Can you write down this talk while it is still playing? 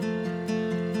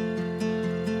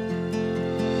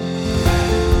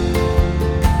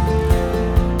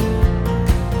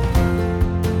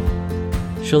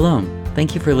Shalom.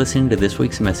 Thank you for listening to this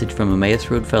week's message from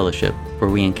Emmaus Road Fellowship, where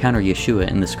we encounter Yeshua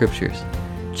in the Scriptures.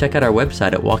 Check out our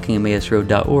website at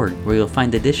walkingemmausroad.org, where you'll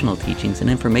find additional teachings and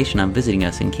information on visiting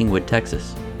us in Kingwood,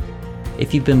 Texas.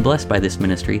 If you've been blessed by this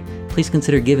ministry, please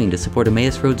consider giving to support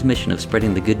Emmaus Road's mission of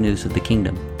spreading the good news of the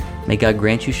kingdom. May God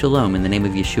grant you shalom in the name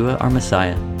of Yeshua, our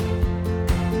Messiah.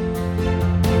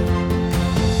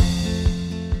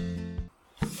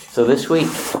 So this week,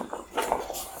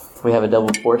 we have a double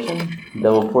portion.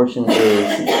 Double portion is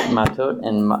Matot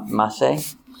and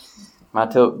Maseh.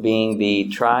 Matot being the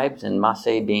tribes and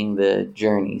Maseh being the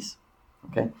journeys.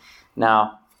 Okay.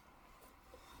 Now,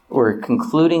 we're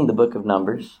concluding the book of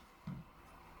Numbers.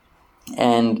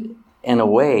 And in a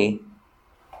way,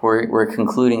 we're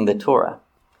concluding the Torah.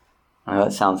 I know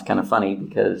that sounds kind of funny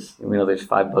because we know there's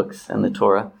 5 books in the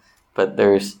Torah, but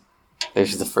there's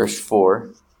the first 4.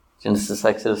 Genesis,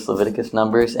 Exodus, Leviticus,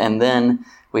 Numbers, and then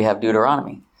we have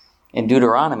Deuteronomy. And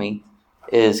Deuteronomy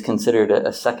is considered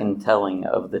a second telling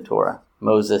of the Torah.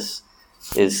 Moses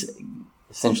is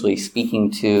essentially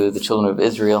speaking to the children of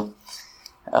Israel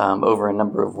over a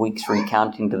number of weeks,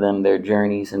 recounting to them their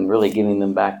journeys and really giving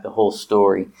them back the whole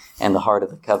story and the heart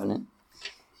of the covenant.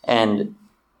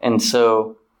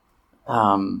 So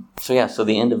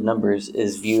the end of Numbers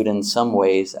is viewed in some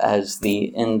ways as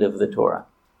the end of the Torah.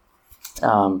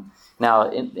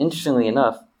 Now, interestingly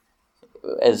enough,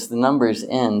 as the Numbers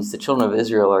ends, the children of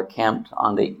Israel are camped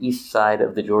on the east side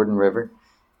of the Jordan River,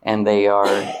 and they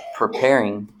are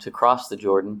preparing to cross the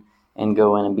Jordan and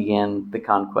go in and begin the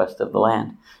conquest of the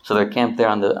land. So they're camped there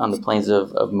on the plains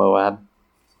of Moab,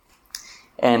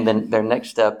 and then their next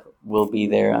step will be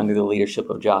there under the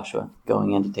leadership of Joshua,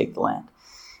 going in to take the land.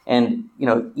 And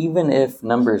even if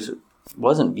Numbers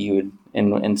wasn't viewed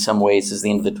in some ways as the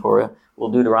end of the Torah,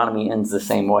 well, Deuteronomy ends the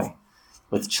same way,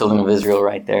 with the children of Israel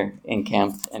right there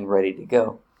encamped and ready to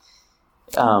go.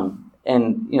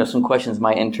 Some questions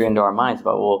might enter into our minds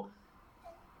about, well,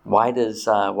 why does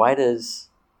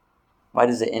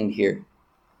it end here?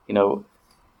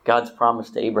 God's promise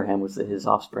to Abraham was that his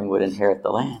offspring would inherit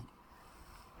the land,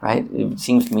 right? It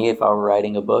seems to me if I were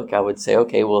writing a book, I would say,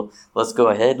 okay, well, let's go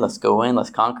ahead, let's go in, let's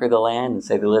conquer the land, and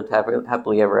say they lived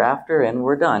happily ever after, and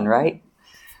we're done, right?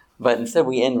 But instead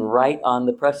we end right on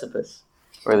the precipice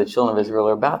where the children of Israel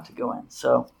are about to go in.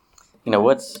 So,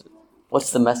 what's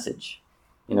the message,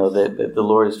 that the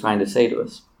Lord is trying to say to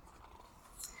us?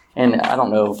 And I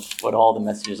don't know what all the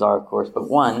messages are, of course, but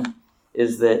one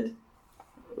is that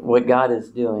what God is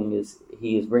doing is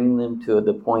He is bringing them to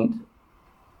the point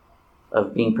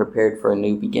of being prepared for a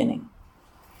new beginning.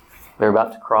 They're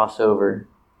about to cross over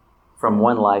from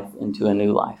one life into a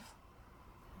new life.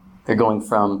 They're going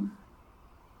from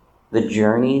the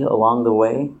journey along the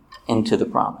way into the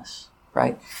promise,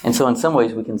 right? And so in some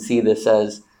ways we can see this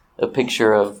as a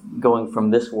picture of going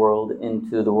from this world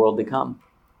into the world to come,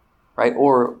 right?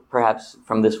 Or perhaps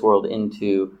from this world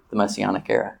into the Messianic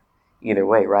era. Either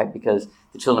way, right? Because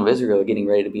the children of Israel are getting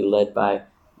ready to be led by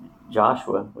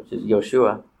Joshua, which is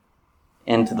Yoshua,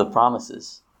 into the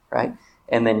promises, right?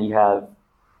 And then you have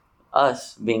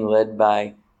us being led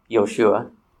by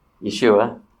Yeshua,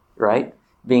 right?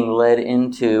 Being led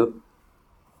into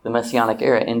the Messianic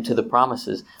era, into the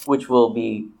promises, which will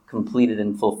be completed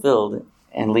and fulfilled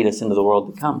and lead us into the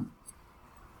world to come.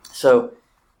 So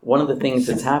one of the things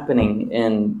that's happening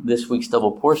in this week's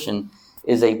double portion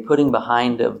is a putting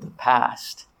behind of the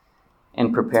past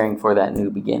and preparing for that new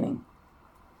beginning.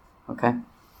 Okay?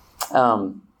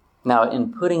 Now,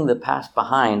 in putting the past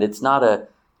behind, it's not a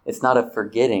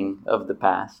forgetting of the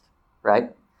past,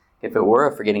 right? If it were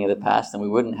a forgetting of the past, then we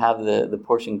wouldn't have the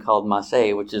portion called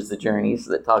Maseh, which is the journeys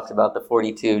that talks about the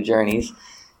 42 journeys,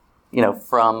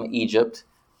 from Egypt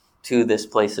to this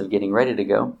place of getting ready to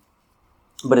go.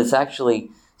 But it's actually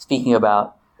speaking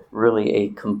about really a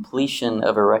completion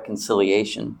of a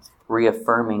reconciliation,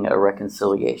 reaffirming a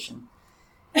reconciliation.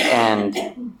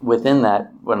 And within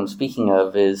that, what I'm speaking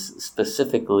of is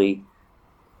specifically,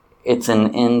 it's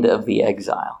an end of the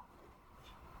exile.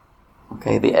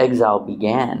 Okay, the exile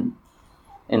began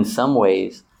in some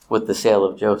ways with the sale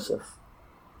of Joseph.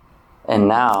 And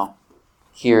now,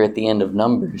 here at the end of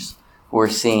Numbers, we're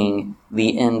seeing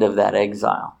the end of that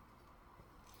exile.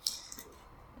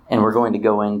 And we're going to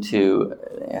go into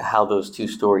how those two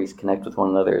stories connect with one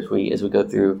another as we go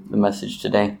through the message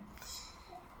today.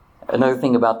 Another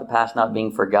thing about the past not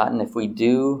being forgotten, if we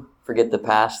do forget the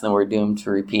past, then we're doomed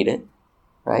to repeat it,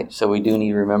 right? So we do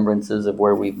need remembrances of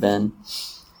where we've been.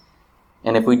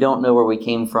 And if we don't know where we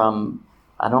came from,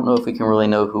 I don't know if we can really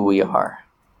know who we are,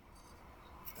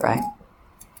 right?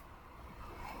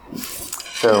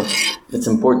 So it's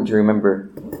important to remember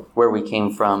where we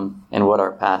came from and what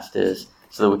our past is,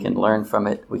 so that we can learn from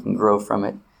it, we can grow from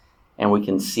it, and we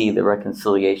can see the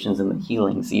reconciliations and the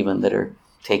healings even that are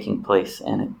taking place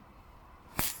in it.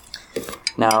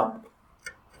 Now,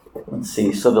 let's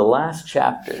see. So the last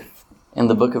chapter in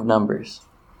the book of Numbers,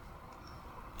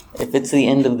 if it's the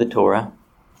end of the Torah,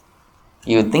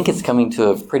 you would think it's coming to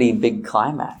a pretty big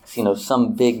climax,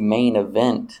 some big main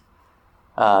event.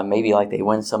 Maybe like they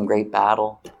win some great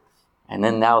battle, and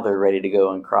then now they're ready to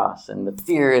go and cross, and the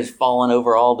fear has fallen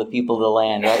over all the people of the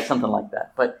land, right? Something like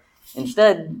that. But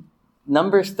instead,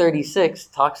 Numbers 36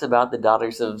 talks about the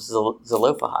daughters of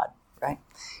Zelophehad, right?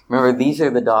 Remember, these are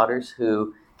the daughters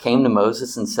who came to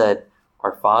Moses and said,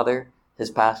 our father has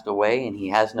passed away, and he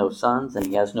has no sons, and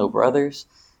he has no brothers.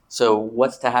 So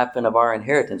what's to happen of our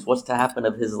inheritance? What's to happen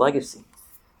of his legacy?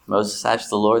 Moses asked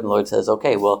the Lord, and the Lord says,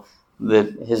 okay, well,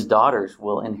 his daughters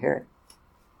will inherit,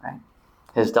 right?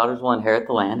 His daughters will inherit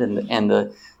the land, and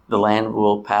the land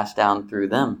will pass down through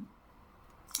them.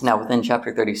 Now, within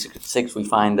chapter 36, we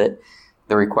find that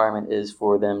the requirement is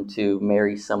for them to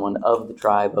marry someone of the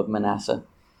tribe of Manasseh,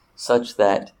 such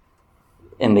that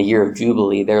in the year of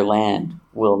Jubilee, their land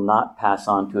will not pass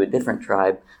on to a different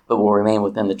tribe, but will remain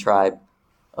within the tribe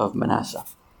of Manasseh.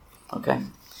 Okay?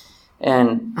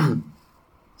 And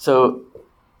so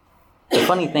the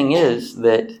funny thing is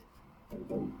that,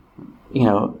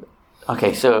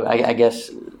 okay, so I guess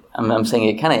I'm saying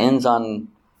it kind of ends on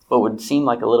what would seem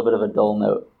like a little bit of a dull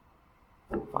note.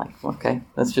 Like, okay,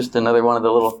 that's just another one of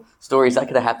the little stories that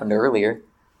could have happened earlier,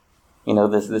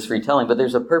 this retelling. But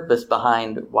there's a purpose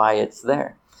behind why it's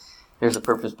there. There's a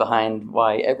purpose behind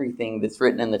why everything that's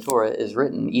written in the Torah is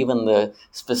written, even the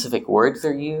specific words that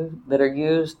are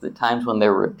used, the times when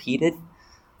they're repeated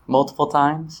multiple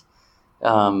times.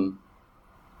 And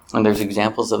there's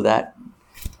examples of that.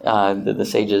 The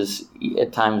sages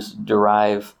at times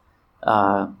derive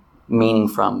meaning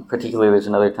from. Particularly, there's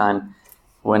another time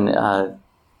when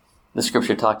the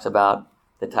scripture talks about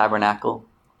the tabernacle,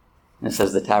 and it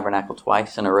says the tabernacle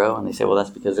twice in a row, and they say, well, that's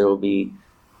because there will be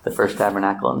the first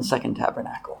tabernacle and the second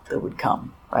tabernacle that would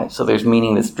come, right? So there's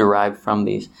meaning that's derived from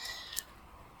these.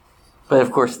 But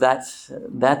of course, that's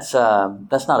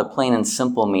not a plain and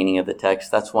simple meaning of the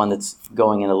text. That's one that's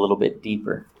going in a little bit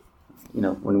deeper.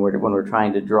 When we're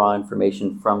trying to draw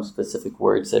information from specific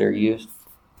words that are used.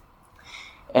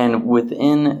 And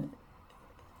within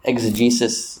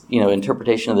exegesis,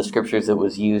 interpretation of the scriptures that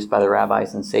was used by the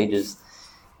rabbis and sages,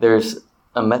 there's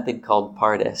a method called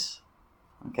pardes.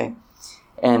 Okay?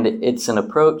 And it's an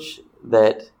approach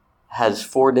that has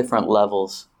 4 different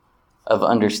levels of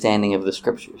understanding of the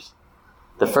scriptures.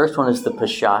 The first one is the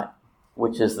Peshat,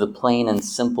 which is the plain and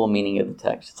simple meaning of the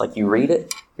text. It's like you read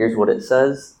it, here's what it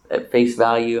says at face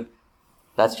value.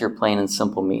 That's your plain and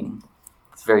simple meaning.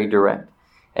 It's very direct.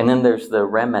 And then there's the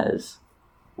Remez,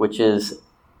 which is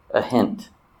a hint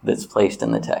that's placed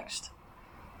in the text.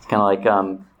 It's kind of like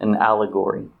an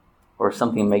allegory, or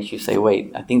something makes you say,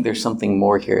 wait, I think there's something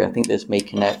more here. I think this may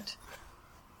connect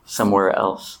somewhere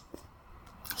else.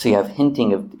 So you have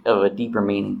hinting of a deeper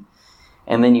meaning.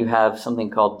 And then you have something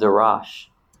called darash.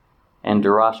 And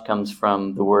darash comes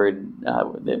from the word,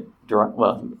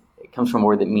 it comes from a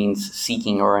word that means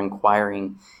seeking or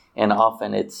inquiring. And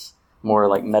often it's more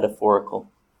like metaphorical.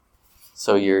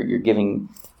 So you're digging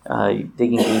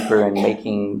deeper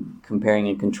and comparing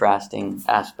and contrasting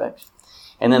aspects.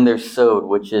 And then there's sod,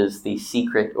 which is the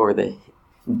secret or the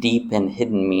deep and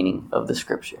hidden meaning of the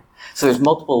scripture. So there's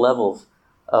multiple levels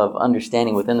of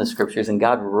understanding within the scriptures, and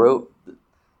God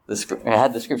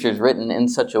had the scriptures written in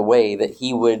such a way that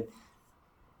he would,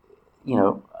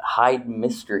 hide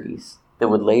mysteries that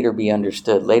would later be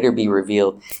understood, later be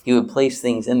revealed. He would place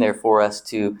things in there for us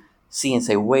to see and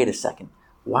say, wait a second,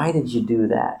 why did you do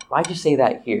that? Why did you say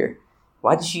that here?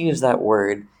 Why did you use that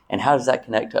word? And how does that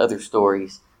connect to other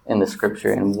stories in the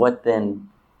scripture? And what then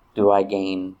do I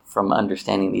gain from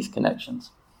understanding these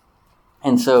connections?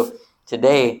 And so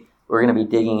today we're going to be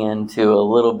digging into a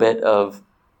little bit of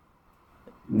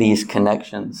these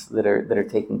connections that are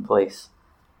taking place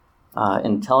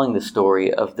in telling the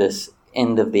story of this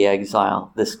end of the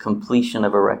exile, this completion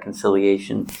of a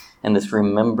reconciliation, and this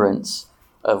remembrance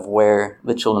of where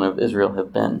the children of Israel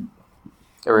have been.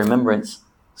 A remembrance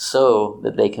so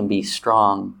that they can be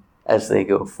strong as they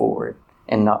go forward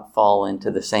and not fall into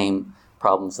the same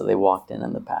problems that they walked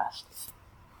in the past.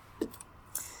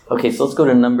 Okay, so let's go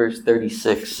to Numbers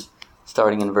 36,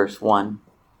 starting in verse 1.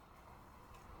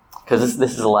 Because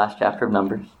this is the last chapter of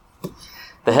Numbers.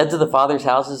 The heads of the fathers'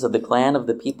 houses of the clan of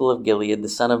the people of Gilead, the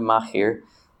son of Machir,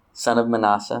 son of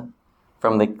Manasseh,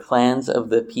 from the clans of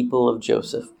the people of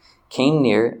Joseph, came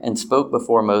near and spoke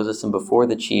before Moses and before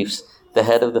the chiefs, the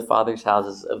head of the fathers'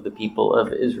 houses of the people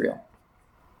of Israel.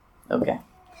 Okay.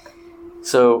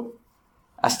 So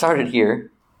I started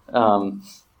here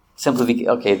simply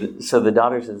because, so the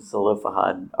daughters of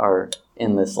Zelophehad are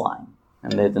in this line,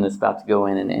 and then it's about to go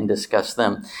in and discuss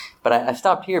them. But I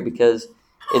stopped here because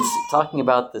it's talking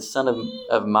about the son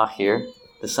of Machir,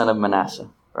 the son of Manasseh,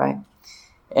 right?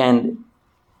 And,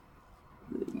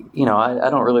 I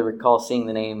don't really recall seeing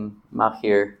the name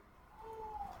Machir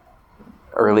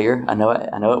earlier. I know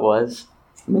it was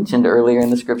mentioned earlier in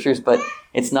the scriptures, but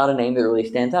it's not a name that really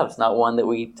stands out. It's not one that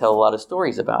we tell a lot of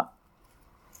stories about.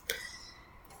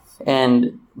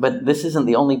 But this isn't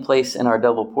the only place in our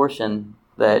double portion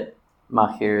that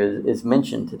Machir is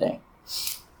mentioned today.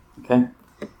 Okay?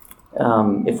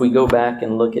 If we go back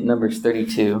and look at Numbers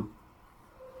 32,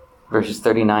 verses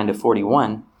 39 to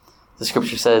 41, the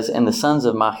scripture says, "And the sons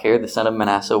of Machir, the son of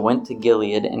Manasseh, went to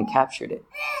Gilead and captured it,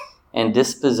 and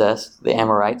dispossessed the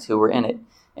Amorites who were in it.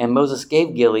 And Moses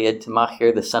gave Gilead to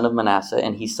Machir, the son of Manasseh,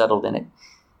 and he settled in it.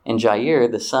 And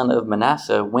Jair, the son of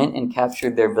Manasseh, went and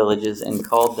captured their villages and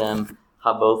called them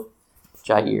Haboth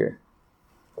Jair."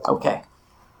 Okay.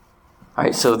 All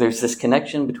right, so there's this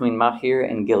connection between Machir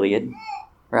and Gilead,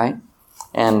 right?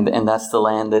 And that's the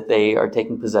land that they are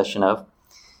taking possession of.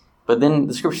 But then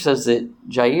the scripture says that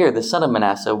Jair, the son of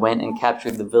Manasseh, went and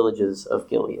captured the villages of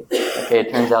Gilead. Okay,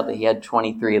 it turns out that he had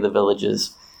 23 of the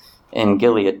villages in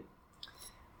Gilead.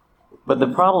 But the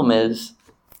problem is,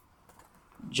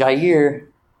 Jair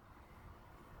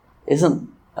isn't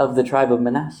of the tribe of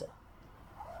Manasseh.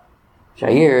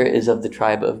 Jair is of the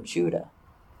tribe of Judah.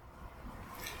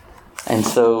 And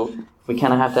so we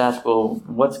kind of have to ask, well,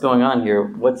 what's going on here?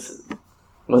 What's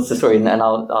the story? And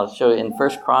I'll show you in 1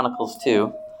 Chronicles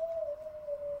 2,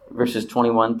 verses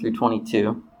 21 through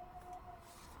 22.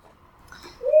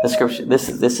 The scripture, this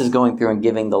is going through and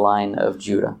giving the line of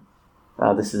Judah.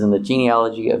 This is in the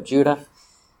genealogy of Judah,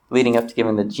 leading up to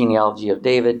giving the genealogy of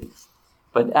David.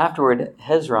 But afterward,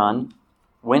 Hezron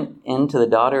went in to the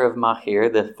daughter of Machir,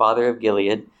 the father of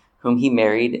Gilead, whom he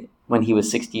married when he was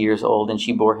 60 years old, and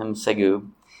she bore him Segub.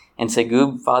 And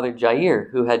Segub fathered Jair,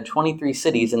 who had 23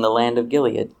 cities in the land of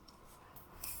Gilead.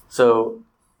 So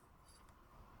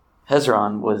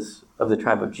Hezron was of the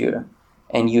tribe of Judah,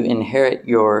 and you inherit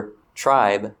your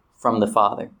tribe from the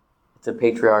father. It's a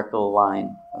patriarchal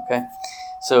line, okay?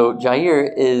 So Jair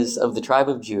is of the tribe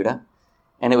of Judah,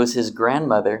 and it was his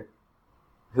grandmother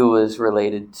who was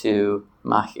related to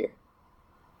Machir.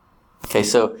 Okay,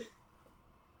 so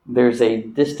there's a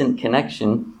distant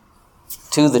connection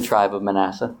to the tribe of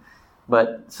Manasseh,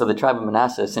 but so the tribe of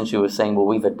Manasseh essentially was saying, well,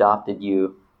 we've adopted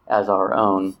you as our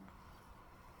own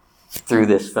through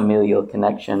this familial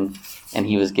connection, and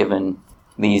he was given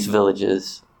these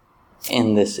villages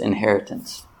in this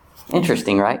inheritance.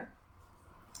 Interesting, right?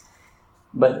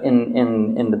 But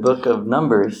in the book of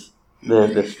Numbers,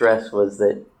 the stress was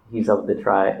that he's of the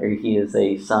tribe, or he is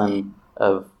a son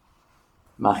of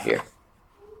Machir.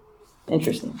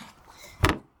 Interesting.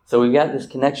 So we've got this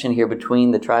connection here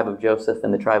between the tribe of Joseph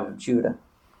and the tribe of Judah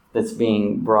that's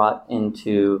being brought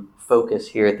into focus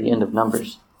here at the end of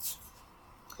Numbers.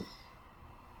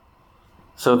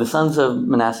 So the sons of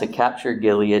Manasseh captured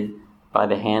Gilead by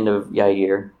the hand of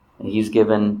Yair, and he's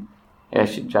given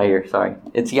Jair, sorry.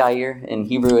 It's Yair in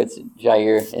Hebrew, it's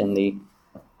Jair in the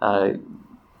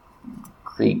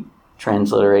Greek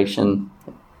transliteration.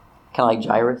 Kind of like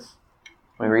Jairus.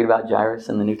 When we read about Jairus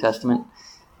in the New Testament,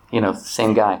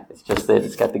 same guy. It's just that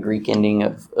it's got the Greek ending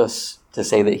of us to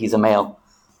say that he's a male.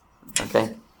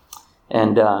 Okay?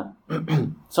 And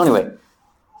so anyway,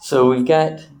 so we've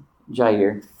got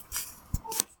Jair,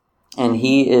 and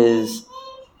he is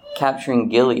capturing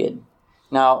Gilead.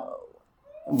 Now,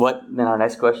 then our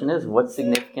next question is, what's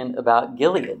significant about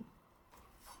Gilead?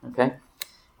 Okay?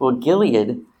 Well,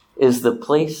 Gilead is the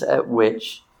place at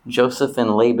which Joseph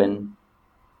and Laban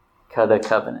cut a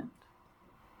covenant.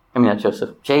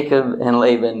 Jacob and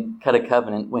Laban cut a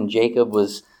covenant when Jacob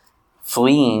was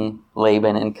fleeing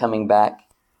Laban and coming back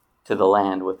to the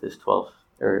land with his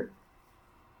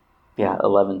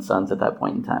 11 sons at that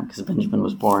point in time, because Benjamin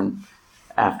was born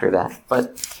after that.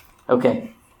 But,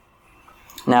 okay.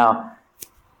 Now,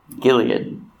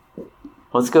 Gilead.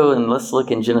 Let's go and let's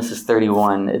look in Genesis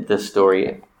 31 at this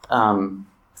story.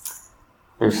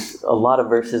 There's a lot of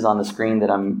verses on the screen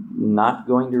that I'm not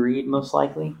going to read, most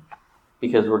likely,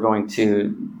 because we're going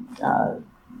to,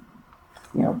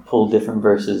 pull different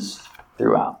verses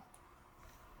throughout.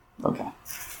 Okay.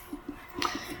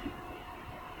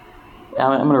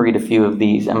 I'm going to read a few of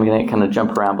these. I'm going to kind of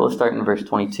jump around, but let's start in verse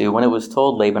 22. When it was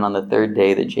told Laban on the third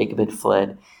day that Jacob had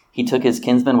fled, he took his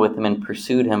kinsman with him and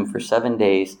pursued him for 7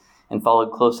 days and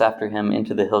followed close after him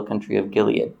into the hill country of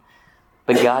Gilead.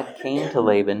 But God came to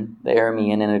Laban, the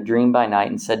Aramean, in a dream by night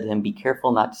and said to him, "Be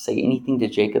careful not to say anything to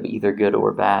Jacob, either good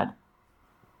or bad."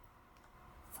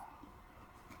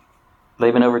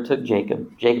 Laban overtook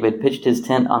Jacob. Jacob had pitched his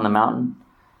tent on the mountain,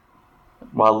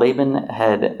 while Laban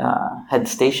had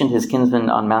stationed his kinsmen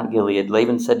on Mount Gilead.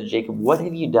 Laban said to Jacob, "What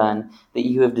have you done that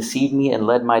you have deceived me and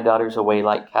led my daughters away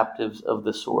like captives of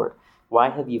the sword? Why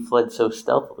have you fled so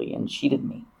stealthily and cheated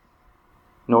me?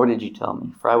 Nor did you tell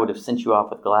me, for I would have sent you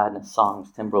off with gladness,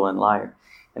 songs, timbrel, and lyre."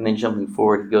 And then jumping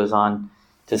forward, he goes on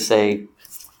to say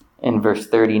in verse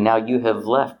 30, "Now you have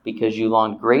left because you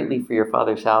longed greatly for your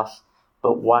father's house,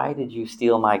 but why did you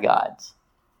steal my gods?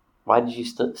 Why did you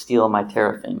steal my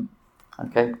teraphim?"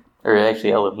 Okay? Or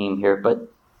actually Elohim here,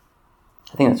 but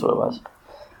I think that's what it was.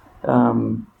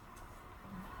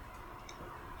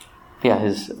 Yeah,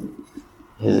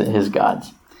 his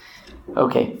gods.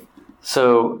 Okay,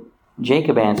 so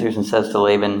Jacob answers and says to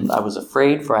Laban, "I was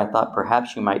afraid, for I thought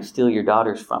perhaps you might steal your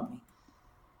daughters from me.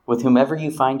 With whomever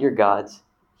you find your gods,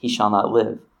 he shall not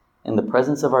live. In the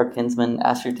presence of our kinsmen,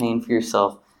 ascertain for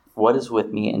yourself what is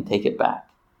with me and take it back."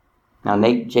 Now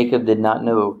Jacob did not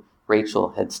know Rachel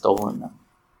had stolen them.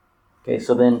 Okay,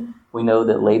 so then we know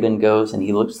that Laban goes and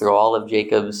he looks through all of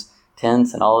Jacob's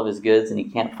tents and all of his goods and he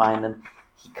can't find them.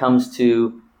 He comes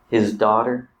to his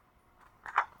daughter.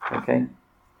 Okay.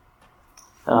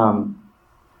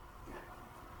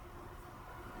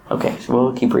 Okay, so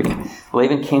we'll keep reading.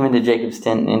 Laban came into Jacob's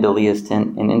tent and into Leah's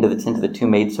tent and into the tent of the two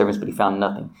maidservants, but he found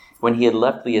nothing. When he had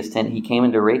left Leah's tent, he came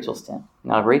into Rachel's tent.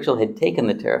 Now Rachel had taken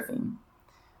the teraphim,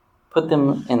 put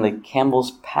them in the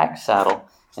camel's pack saddle,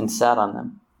 and sat on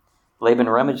them. Laban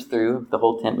rummaged through the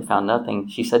whole tent and found nothing.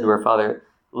 She said to her father,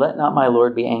 "Let not my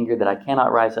lord be angered that I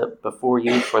cannot rise up before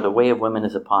you, for the way of women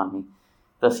is upon me."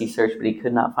 Thus he searched, but he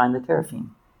could not find the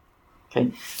teraphim.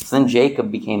 Okay, so then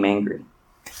Jacob became angry,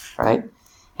 right?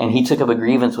 And he took up a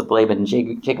grievance with Laban. And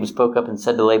Jacob spoke up and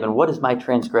said to Laban, "What is my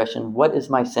transgression? What is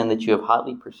my sin that you have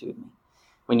hotly pursued me?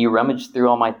 When you rummaged through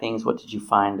all my things, what did you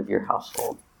find of your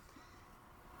household?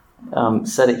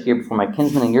 Set it here before my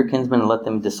kinsmen and your kinsmen, and let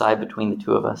them decide between the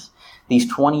two of us.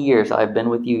 These 20 years I have been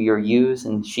with you. Your ewes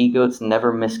and she-goats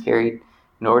never miscarried,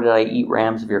 nor did I eat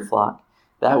rams of your flock.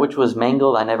 That which was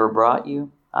mangled I never brought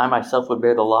you. I myself would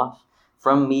bear the loss.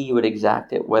 From me you would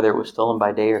exact it, whether it was stolen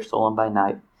by day or stolen by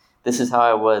night. This is how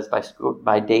I was.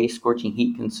 By day scorching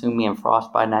heat consumed me, and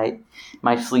frost by night.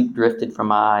 My sleep drifted from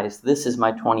my eyes. This is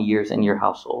my 20 years in your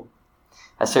household.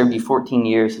 I served you 14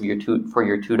 years for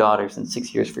your two daughters and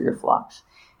 6 years for your flocks.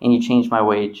 And you changed my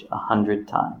wage 100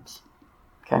 times."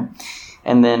 Okay?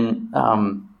 And then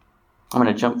I'm going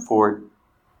to jump forward.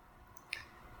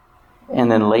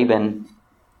 And then Laban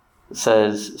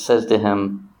says to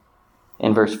him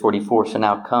in verse 44, "So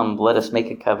now come, let us make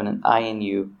a covenant, I and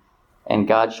you, and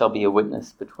God shall be a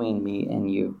witness between me and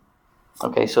you."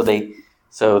 Okay, so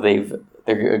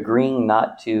they're agreeing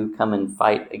not to come and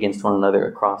fight against one another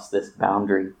across this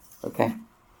boundary. Okay,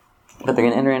 but they're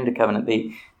going to enter into covenant.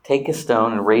 They take a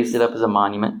stone and raised it up as a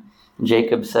monument.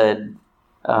 Jacob said,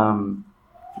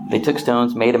 they took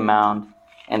stones, made a mound,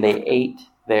 and they ate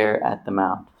there at the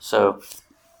mound. So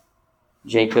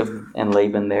Jacob and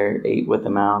Laban there ate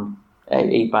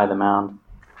by the mound.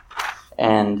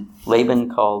 And Laban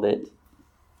called it,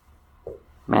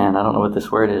 I don't know what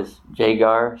this word is,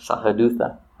 Jagar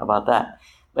Sahadutha. How about that?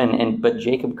 But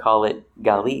Jacob called it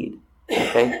Galid.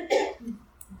 Okay?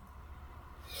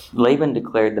 Laban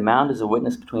declared, "The mound is a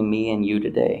witness between me and you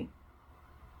today."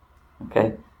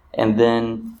 Okay? And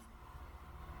then,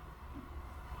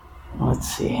 let's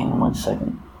see, hang on one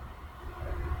second.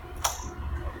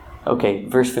 Okay,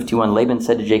 verse 51, Laban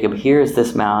said to Jacob, "Here is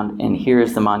this mound, and here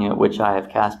is the monument which I have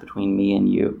cast between me and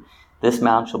you. This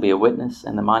mound shall be a witness,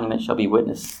 and the monument shall be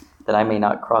witness, that I may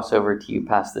not cross over to you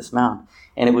past this mound."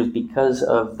 And it was because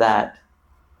of that,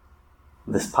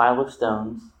 this pile of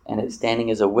stones, and it standing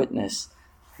as a witness,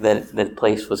 that the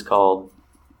place was called,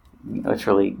 it's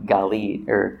really Galid,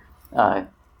 or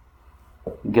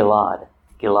Gilad.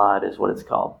 Gilad is what it's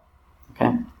called.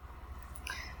 Okay?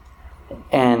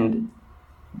 And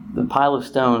the pile of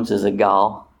stones is a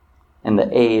gal, and the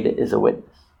aid is a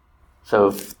witness.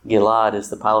 So Gilad is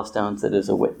the pile of stones that is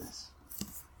a witness.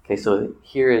 Okay, so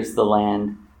here is the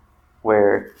land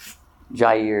where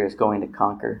Jair is going to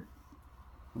conquer.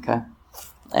 Okay?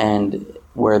 And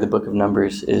where the book of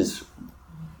Numbers is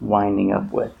winding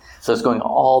up with. So it's going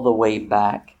all the way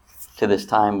back to this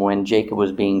time when Jacob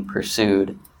was being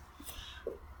pursued.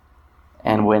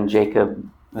 And when Jacob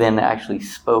then actually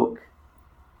spoke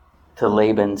to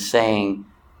Laban saying,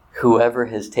 "Whoever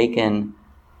has taken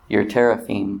your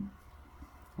teraphim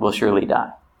will surely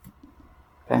die."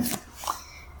 Okay?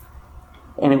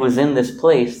 And it was in this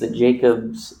place that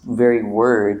Jacob's very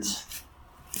words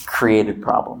created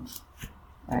problems.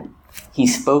 Right? He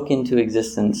spoke into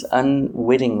existence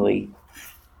unwittingly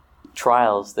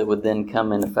trials that would then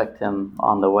come and affect him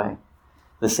on the way.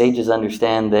 The sages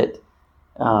understand that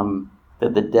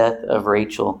that the death of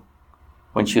Rachel,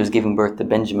 when she was giving birth to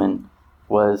Benjamin,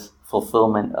 was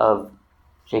fulfillment of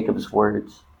Jacob's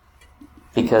words,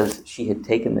 because she had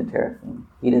taken the teraphim.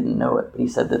 He didn't know it, but he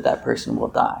said that that person will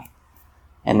die.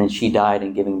 And then she died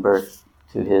in giving birth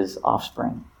to his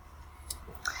offspring.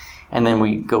 And then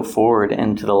we go forward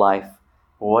into the life.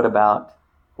 What about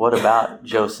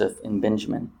Joseph and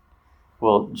Benjamin?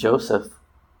 Well, Joseph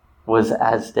was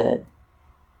as dead,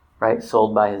 right?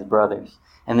 Sold by his brothers.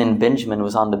 And then Benjamin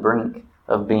was on the brink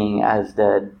of being as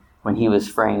dead when he was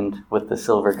framed with the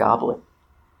silver goblet.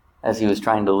 As he was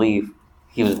trying to leave,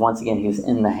 he was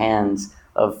in the hands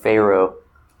of Pharaoh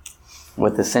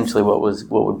with essentially what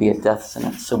would be a death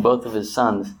sentence. So both of his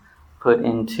sons put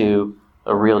into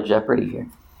a real jeopardy here.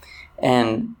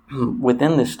 And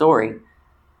within this story,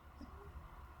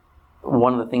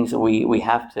 one of the things that we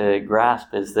have to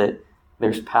grasp is that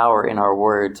there's power in our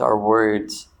words. Our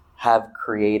words have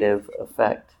creative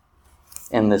effect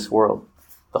in this world.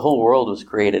 The whole world was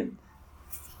created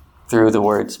through the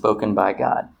words spoken by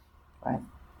God, right?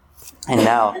 And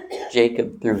now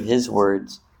Jacob, through his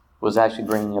words, was actually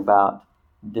bringing about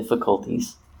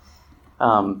difficulties,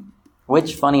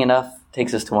 which, funny enough,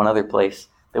 takes us to one other place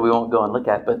that we won't go and look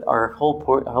at. But our whole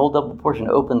double portion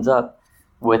opens up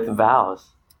with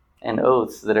vows and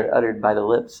oaths that are uttered by the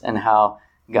lips, and how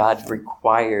God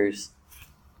requires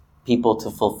people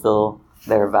to fulfill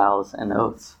their vows and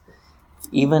oaths.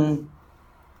 Even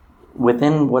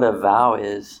within what a vow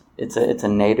is, it's a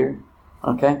nader,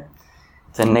 okay?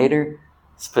 It's a nader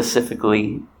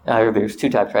specifically. There's two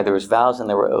types, right? There was vows and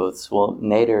there were oaths. Well,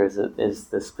 nader is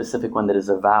the specific one that is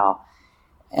a vow.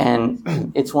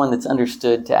 And it's one that's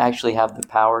understood to actually have the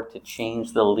power to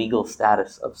change the legal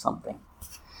status of something.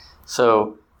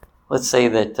 So let's say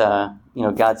that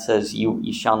God says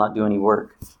you shall not do any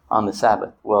work on the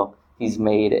Sabbath. Well, he's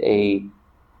made a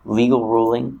legal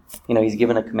ruling. He's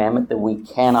given a commandment that we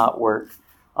cannot work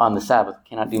on the Sabbath,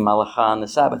 cannot do malacha on the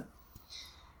Sabbath.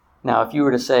 Now, if you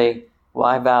were to say, well,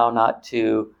 I vow not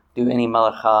to do any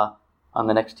malacha on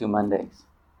the next 2 Mondays,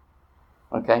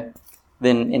 okay?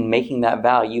 Then in making that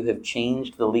vow, you have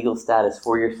changed the legal status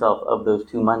for yourself of those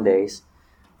 2 Mondays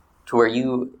to where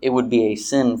it would be a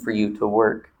sin for you to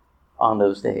work on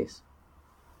those days.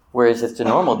 Whereas if it's a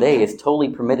normal day, it's totally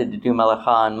permitted to do malacha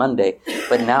on Monday,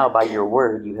 but now by your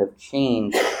word, you have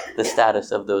changed the status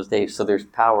of those days. So there's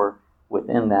power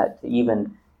within that to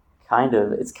even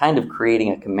it's kind of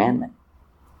creating a commandment,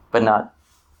 but not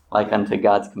like unto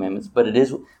God's commandments. But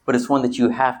it's one that you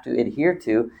have to adhere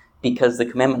to, because the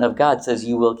commandment of God says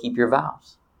you will keep your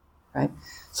vows, right?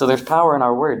 So there's power in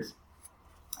our words.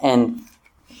 And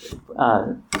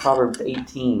Proverbs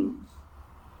 18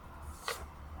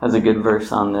 has a good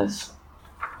verse on this.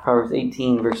 Proverbs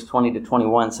 18, verse 20 to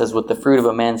 21 says, with the fruit of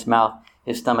a man's mouth,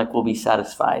 his stomach will be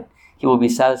satisfied. He will be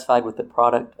satisfied with the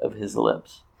product of his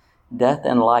lips. Death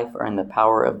and life are in the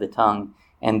power of the tongue,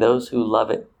 and those who love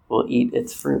it will eat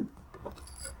its fruit.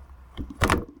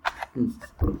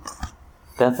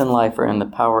 Death and life are in the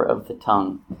power of the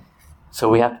tongue. So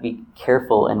we have to be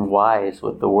careful and wise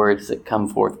with the words that come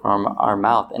forth from our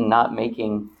mouth, and not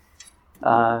making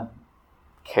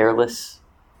careless,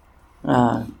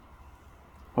 not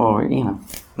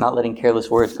letting careless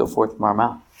words go forth from our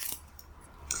mouth.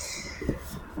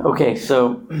 Okay,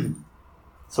 so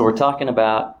we're talking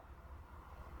about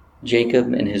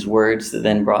Jacob and his words that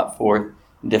then brought forth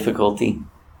difficulty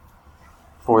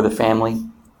for the family,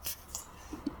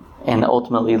 and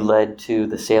ultimately led to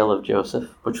the sale of Joseph,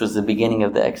 which was the beginning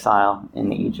of the exile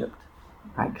in Egypt.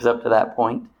 Right? Because up to that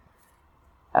point,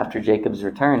 after Jacob's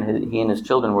return, he and his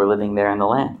children were living there in the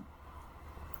land.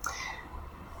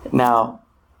 Now,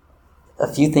 a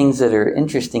few things that are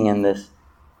interesting in this,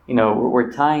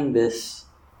 we're tying this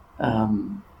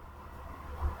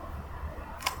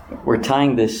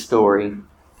story.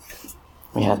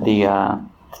 We have the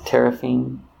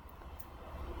teraphim.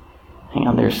 Hang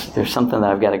on, there's something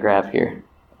that I've got to grab here.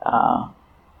 I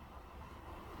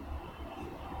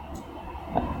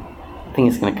think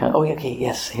it's going to come. Oh, okay,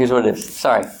 yes. Here's what it is.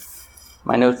 Sorry,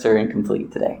 my notes are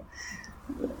incomplete today.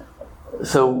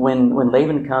 So when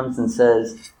Laban comes and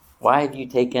says, "Why have you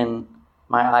taken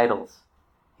my idols?"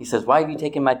 He says, "Why have you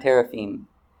taken my teraphim?"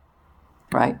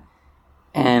 Right,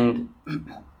 and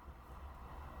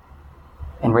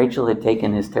Rachel had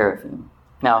taken his teraphim.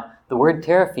 Now, the word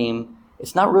teraphim,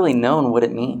 it's not really known what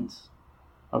it means.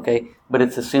 Okay? But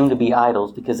it's assumed to be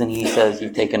idols because then he says,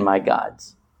 you've taken my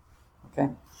gods. Okay?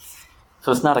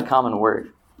 So it's not a common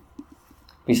word.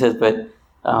 He says,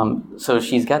 so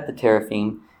she's got the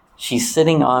teraphim. She's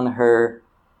sitting on her,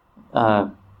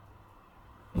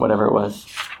 whatever it was,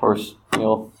 horse,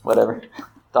 mule, whatever,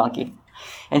 donkey.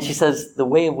 And she says, the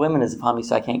weight of women is upon me,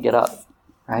 so I can't get up.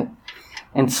 Right?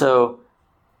 And so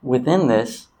within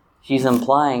this, she's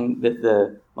implying that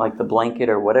the blanket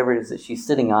or whatever it is that she's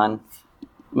sitting on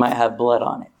might have blood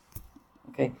on it.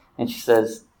 Okay? And she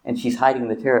says, and she's hiding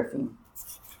the teraphim.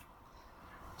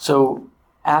 So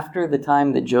after the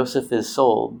time that Joseph is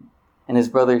sold, and his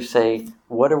brothers say,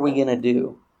 what are we going to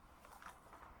do?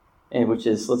 And which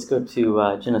is, let's go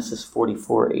to Genesis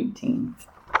 44:18.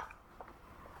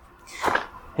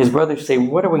 His brothers say,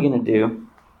 what are we going to do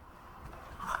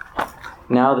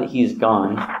now that he's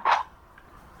gone?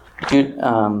 Dude,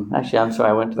 actually, I'm sorry,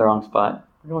 I went to the wrong spot.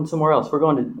 We're going somewhere else. We're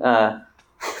going to...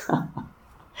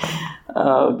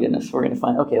 oh, goodness, we're going to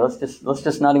find... Okay, let's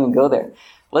just not even go there.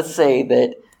 Let's say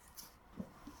that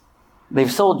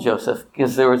they've sold Joseph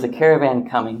because there was a caravan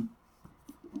coming,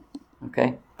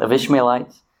 okay, of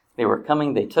Ishmaelites. They were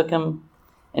coming, they took him,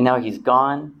 and now he's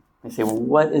gone. They say, well,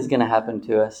 what is going to happen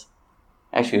to us?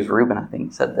 Actually, it was Reuben, I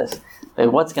think, said this.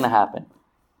 What's going to happen?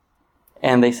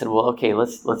 And they said, well, okay,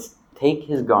 let's take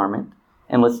his garment,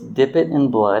 and let's dip it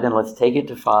in blood, and let's take it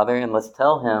to Father, and let's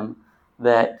tell him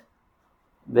that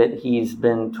he's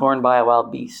been torn by a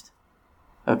wild beast.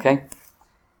 Okay?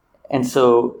 And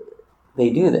so they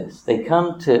do this. They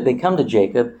come to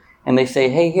Jacob, and they say,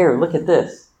 hey, here, look at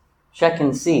this. Check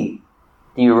and see.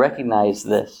 Do you recognize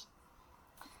this?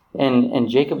 And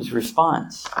Jacob's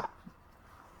response,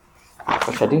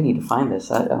 which I do need to find this.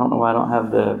 I don't know why I don't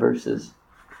have the verses.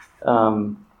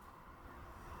 They're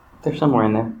somewhere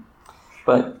in there.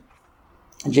 But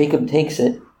Jacob takes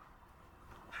it.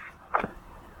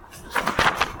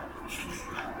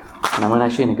 And I'm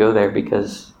actually going to go there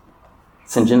because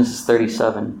it's in Genesis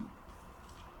 37.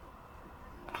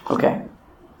 Okay.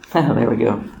 There we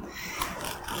go.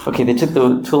 Okay, they took the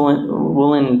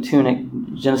woolen tunic,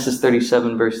 Genesis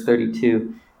 37, verse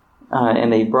 32,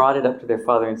 and they brought it up to their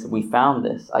father and said, we found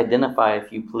this. Identify,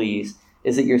 if you please.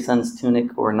 Is it your son's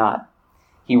tunic or not?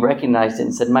 He recognized it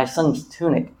and said, my son's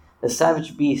tunic. A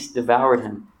savage beast devoured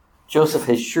him. Joseph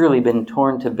has surely been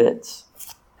torn to bits.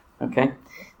 Okay?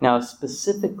 Now,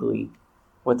 specifically,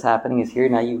 what's happening is here.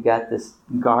 Now you've got this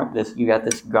garment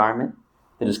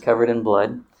that is covered in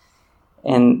blood,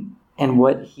 and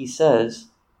what he says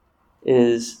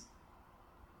is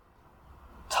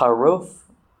Tarof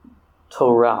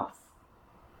Toraf.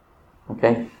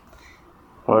 Okay?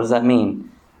 What does that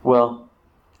mean? Well,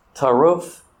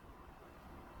 Tarof,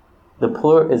 the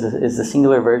plural is the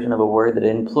singular version of a word that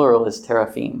in plural is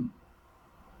teraphim.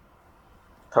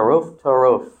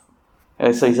 Tarof.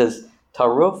 So he says,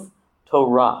 Tarof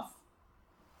Toraf.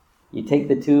 You take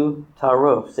the two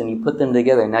tarofs and you put them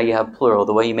together. Now you have plural.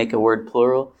 The way you make a word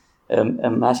plural, a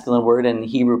masculine word in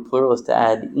Hebrew plural is to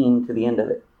add in to the end of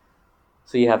it.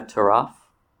 So you have taraf,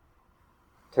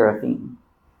 teraphim.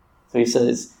 So he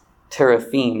says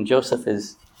teraphim. Joseph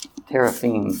is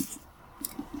teraphim.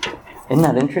 Isn't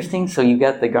that interesting? So you've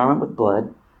got the garment with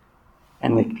blood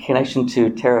and the connection to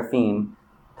teraphim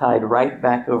tied right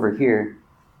back over here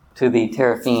to the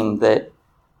teraphim that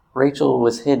Rachel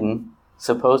was hidden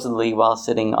supposedly while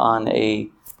sitting on a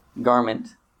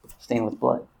garment stained with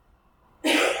blood.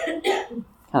 Kind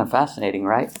of fascinating,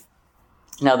 right?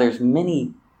 Now this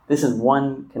is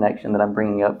one connection that I'm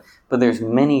bringing up, but there's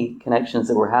many connections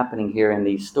that were happening here in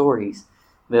these stories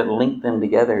that link them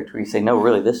together to where you say, no,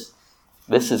 really, this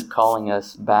is calling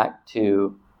us back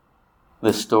to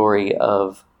the story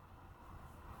of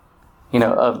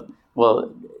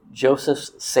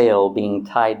Joseph's sail being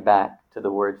tied back to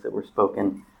the words that were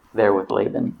spoken there with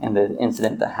Laban and the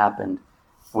incident that happened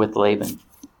with Laban.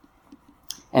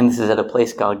 And this is at a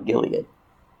place called Gilead,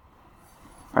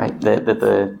 right? That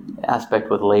the aspect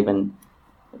with Laban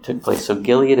took place. So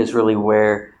Gilead is really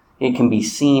where it can be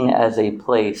seen as a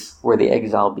place where the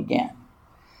exile began.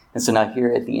 And so now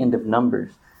here at the end of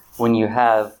Numbers, when you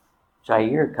have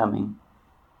Jair coming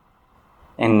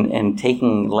and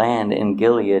taking land in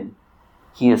Gilead,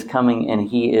 he is coming and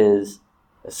he is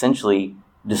essentially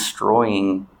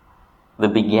destroying the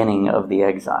beginning of the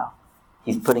exile.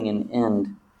 He's putting an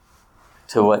end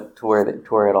to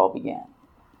where it all began.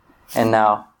 And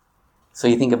now, so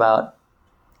you think about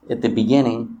at the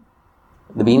beginning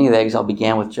of the exile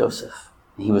began with Joseph.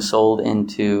 He was sold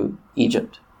into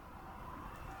Egypt.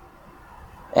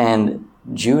 And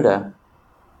Judah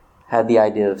had the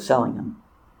idea of selling him,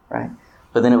 right?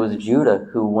 But then it was Judah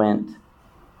who went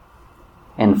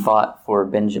and fought for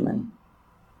Benjamin.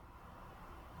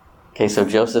 Okay, so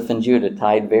Joseph and Judah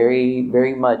tied very,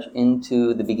 very much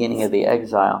into the beginning of the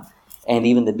exile and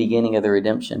even the beginning of the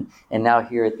redemption. And now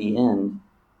here at the end,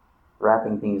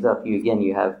 wrapping things up,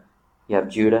 you have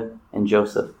Judah and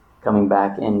Joseph coming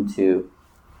back into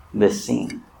this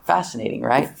scene. Fascinating,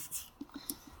 right?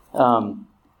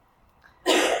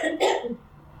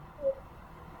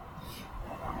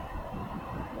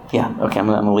 Yeah, okay, I'm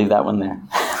going to leave that one there.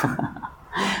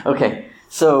 Okay,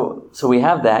 so we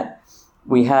have that.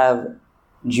 We have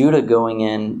Judah going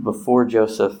in before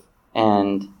Joseph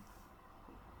and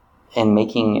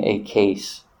making a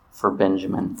case for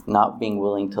Benjamin, not being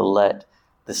willing to let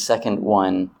the second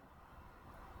one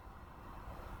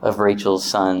of Rachel's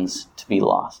sons to be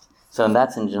lost. So and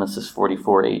that's in Genesis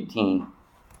 44:18.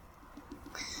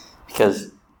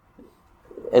 Because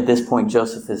at this point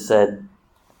Joseph has said,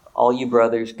 all you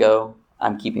brothers go,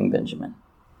 I'm keeping Benjamin.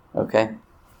 Okay?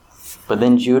 But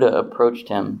then Judah approached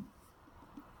him.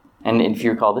 And if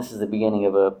you recall, this is the beginning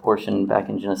of a portion back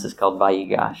in Genesis called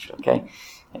Vayigash. Okay?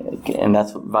 And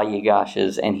that's what Vayigash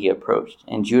is, and he approached.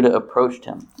 And Judah approached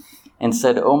him and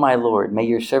said, O my Lord, may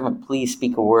your servant please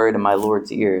speak a word in my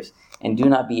Lord's ears, and do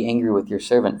not be angry with your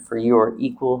servant, for you are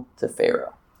equal to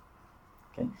Pharaoh.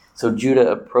 Okay? So Judah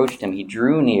approached him. He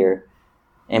drew near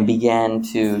and began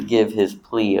to give his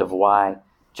plea of why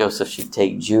Joseph should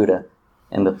take Judah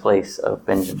in the place of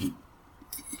Benjamin.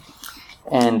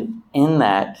 And in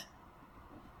that,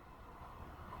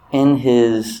 in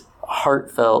his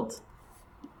heartfelt,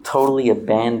 totally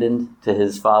abandoned to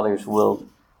his father's will,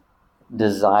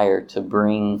 desire to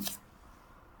bring,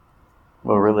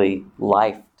 really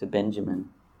life to Benjamin,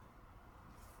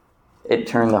 it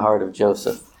turned the heart of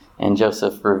Joseph, and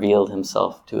Joseph revealed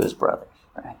himself to his brothers.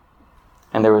 Right?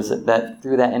 And there was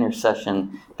through that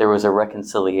intercession, there was a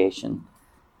reconciliation,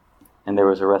 and there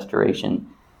was a restoration.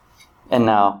 And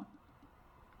now,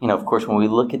 of course, when we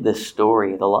look at this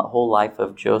story, the whole life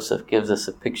of Joseph gives us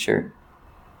a picture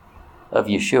of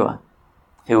Yeshua,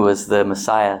 who was the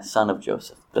Messiah, son of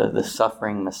Joseph, the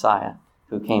suffering Messiah,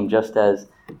 who came just as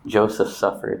Joseph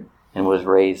suffered and was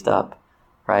raised up,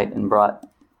 right, and brought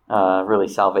really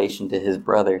salvation to his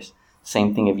brothers.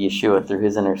 Same thing of Yeshua through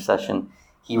his intercession.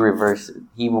 He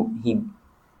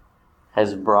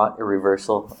has brought a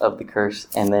reversal of the curse,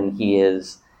 and then he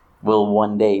will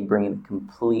one day bring the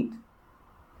complete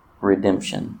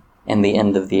redemption and the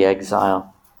end of the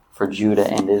exile for Judah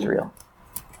and Israel.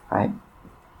 Right?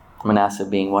 Manasseh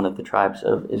being one of the tribes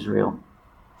of Israel,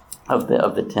 of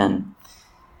the 10.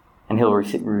 And he'll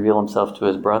reveal himself to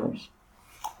his brothers.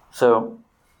 So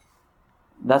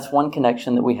that's one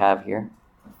connection that we have here.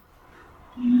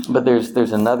 But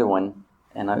there's another one,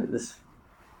 and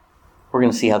we're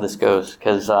going to see how this goes,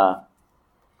 because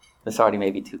this already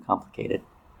may be too complicated.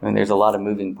 I mean, there's a lot of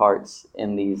moving parts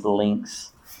in these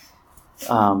links,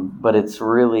 but it's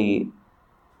really,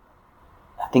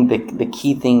 I think the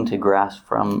key thing to grasp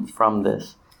from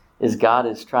this is God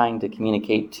is trying to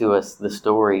communicate to us the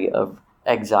story of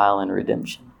exile and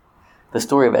redemption. The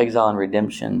story of exile and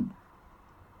redemption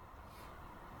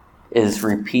is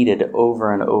repeated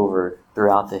over and over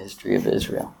throughout the history of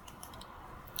Israel.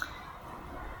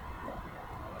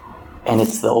 And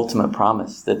it's the ultimate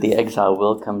promise that the exile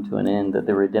will come to an end, that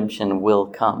the redemption will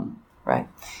come, right?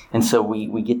 And so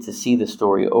we get to see the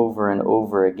story over and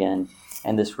over again,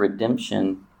 and this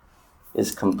redemption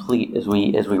is complete as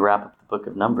we wrap up the book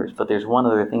of Numbers. But there's one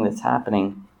other thing that's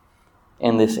happening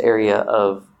in this area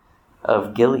of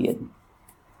Gilead.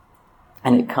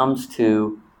 And it comes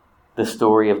to the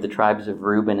story of the tribes of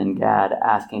Reuben and Gad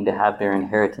asking to have their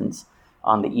inheritance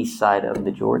on the east side of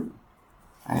the Jordan.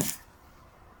 All right.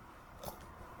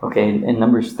 Okay, in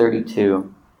Numbers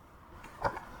 32,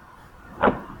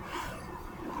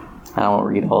 I won't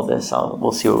read all this.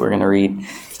 We'll see what we're going to read.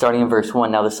 Starting in verse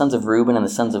 1, Now the sons of Reuben and the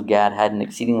sons of Gad had an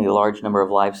exceedingly large number of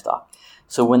livestock.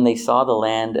 So when they saw the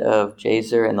land of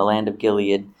Jazer and the land of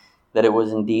Gilead, that it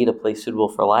was indeed a place suitable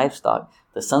for livestock,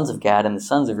 the sons of Gad and the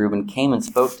sons of Reuben came and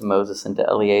spoke to Moses and to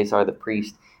Eleazar the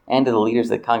priest and to the leaders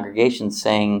of the congregation,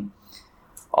 saying,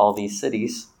 all these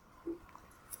cities.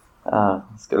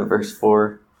 Let's go to verse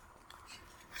 4.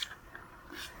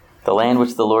 The land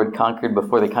which the Lord conquered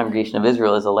before the congregation of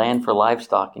Israel is a land for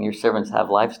livestock, and your servants have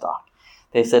livestock.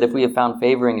 They said, if we have found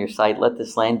favor in your sight, let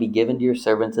this land be given to your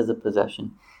servants as a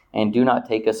possession, and do not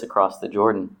take us across the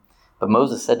Jordan. But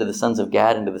Moses said to the sons of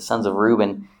Gad and to the sons of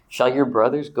Reuben, shall your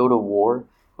brothers go to war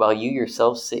while you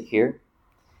yourselves sit here?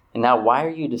 And now why are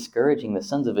you discouraging the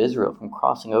sons of Israel from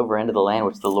crossing over into the land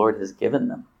which the Lord has given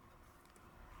them?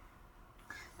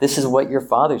 This is what your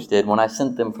fathers did when I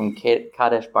sent them from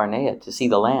Kadesh Barnea to see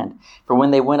the land. For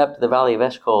when they went up to the valley of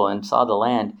Eshcol and saw the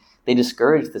land, they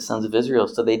discouraged the sons of Israel,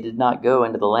 so they did not go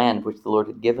into the land which the Lord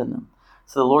had given them.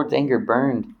 So the Lord's anger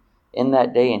burned in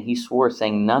that day, and he swore,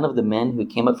 saying, none of the men who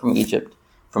came up from Egypt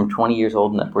from 20 years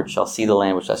old and upward shall see the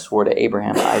land which I swore to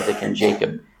Abraham, Isaac, and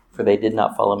Jacob, for they did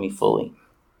not follow me fully.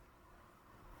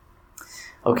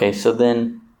 Okay, so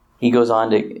then he goes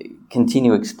on to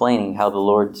continue explaining how the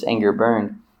Lord's anger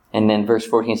burned. And then verse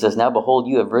 14 says, now behold,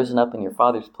 you have risen up in your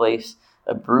father's place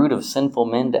a brood of sinful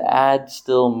men to add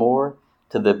still more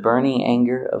to the burning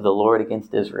anger of the Lord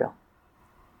against Israel.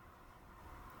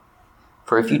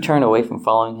 For if you turn away from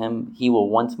following him, he will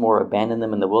once more abandon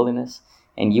them in the wilderness,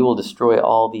 and you will destroy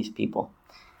all these people.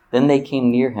 Then they came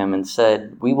near him and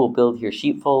said, we will build here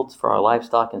sheepfolds for our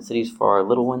livestock and cities for our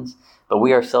little ones, but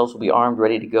we ourselves will be armed,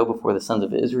 ready to go before the sons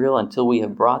of Israel until we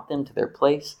have brought them to their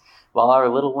place, while our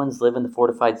little ones live in the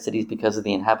fortified cities because of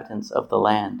the inhabitants of the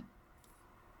land.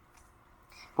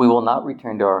 We will not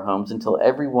return to our homes until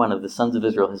every one of the sons of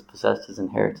Israel has possessed his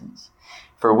inheritance.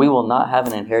 For we will not have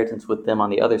an inheritance with them on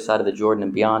the other side of the Jordan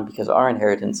and beyond, because our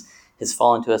inheritance has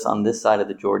fallen to us on this side of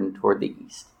the Jordan toward the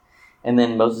east. And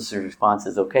then Moses' response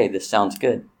is, okay, this sounds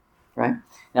good, right?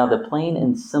 Now, the plain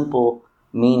and simple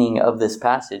meaning of this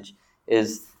passage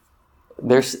is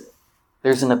there's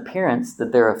an appearance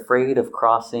that they're afraid of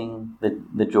crossing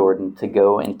the Jordan to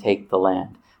go and take the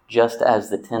land, just as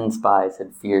the 10 spies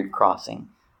had feared crossing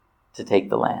to take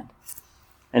the land.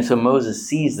 And so Moses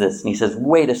sees this and he says,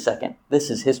 wait a second, this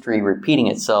is history repeating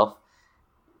itself.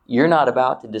 You're not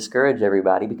about to discourage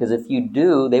everybody, because if you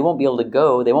do, they won't be able to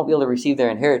go. They won't be able to receive their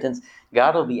inheritance.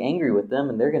 God will be angry with them,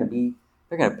 and they're going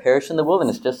to perish in the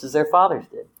wilderness just as their fathers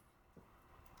did.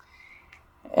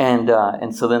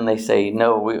 And so then they say,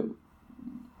 no,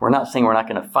 we're not saying we're not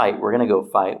going to fight. We're going to go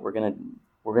fight. We're going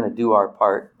to do our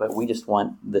part, but we just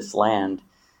want this land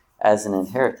as an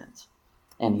inheritance.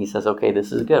 And he says, okay,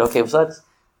 this is good. Okay, so that's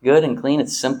good and clean.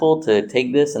 It's simple to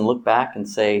take this and look back and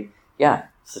say, yeah,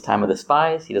 it's the time of the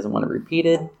spies. He doesn't want it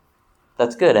repeated.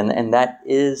 That's good. And that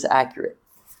is accurate.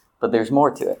 But there's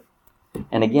more to it.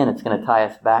 And again, it's going to tie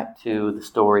us back to the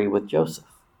story with Joseph.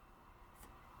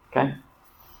 Okay?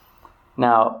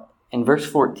 Now, in verse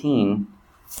 14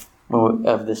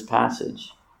 of this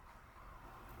passage,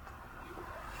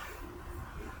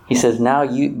 he says, now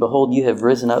behold, you have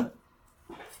risen up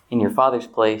in your father's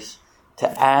place to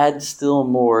add still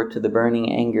more to the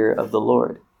burning anger of the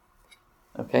Lord.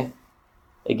 Okay?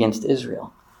 Against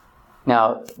Israel.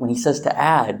 Now, when he says to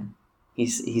add,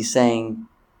 he's saying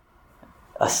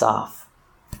Asaph,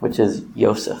 which is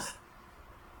Joseph.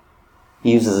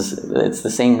 It's the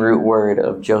same root word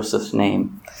of Joseph's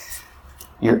name.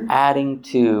 You're adding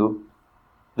to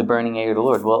the burning anger of the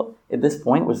Lord. Well, at this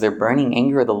point, was there burning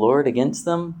anger of the Lord against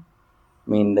them? I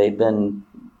mean, they'd been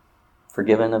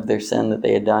forgiven of their sin that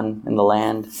they had done in the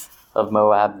land of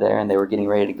Moab there, and they were getting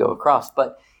ready to go across.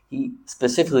 But he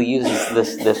specifically uses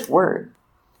this word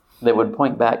that would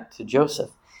point back to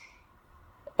Joseph.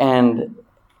 And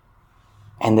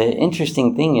the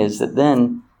interesting thing is that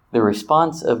then the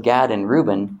response of Gad and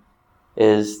Reuben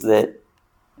is that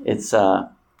it's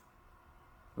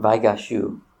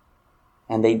Vaigashu.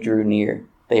 And they drew near.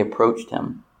 They approached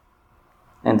him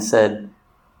and said,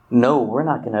 no, we're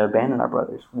not going to abandon our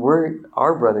brothers.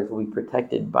 Our brothers will be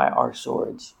protected by our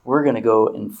swords. We're going to go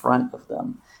in front of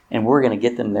them, and we're going to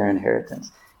get them their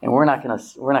inheritance. And we're not going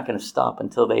to stop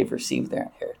until they've received their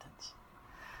inheritance.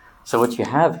 So what you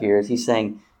have here is he's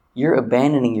saying, you're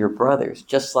abandoning your brothers,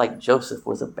 just like Joseph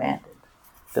was abandoned,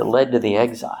 that led to the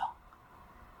exile.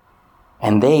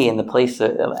 And they, in the place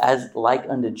as like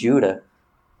unto Judah,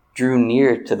 drew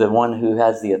near to the one who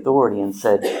has the authority and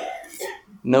said,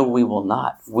 no, we will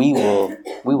not. We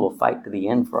will fight to the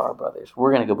end for our brothers.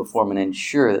 We're going to go before them and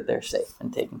ensure that they're safe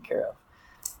and taken care of,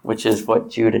 which is what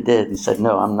Judah did. He said,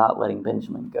 no, I'm not letting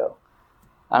Benjamin go.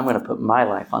 I'm going to put my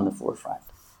life on the forefront,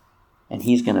 and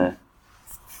he's going to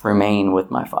remain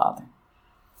with my father.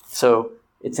 So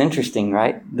it's interesting,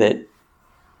 right, that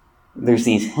there's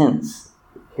these hints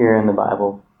here in the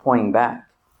Bible pointing back,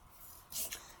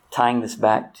 tying this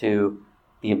back to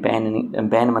the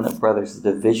abandonment of brothers,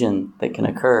 the division that can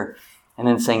occur, and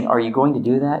then saying, are you going to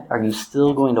do that? Are you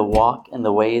still going to walk in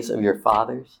the ways of your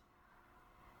fathers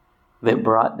that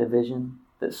brought division,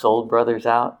 that sold brothers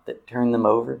out, that turned them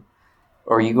over?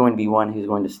 Or are you going to be one who's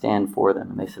going to stand for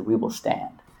them? And they said, we will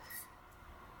stand.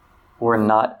 We're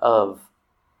not of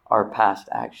our past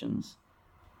actions.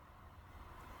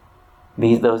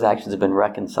 Those actions have been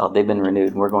reconciled. They've been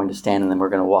renewed. And we're going to stand in them. We're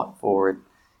going to walk forward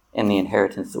in the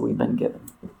inheritance that we've been given.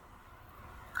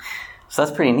 So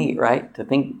that's pretty neat, right? To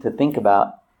think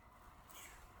about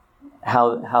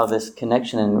how this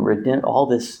connection and all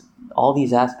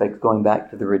these aspects going back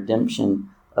to the redemption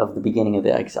of the beginning of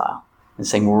the exile, and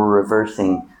saying we're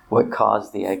reversing what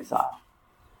caused the exile,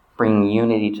 bringing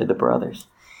unity to the brothers.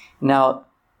 Now,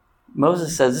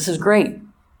 Moses says, this is great.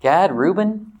 Gad,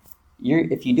 Reuben,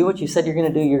 if you do what you said you're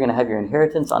going to do, you're going to have your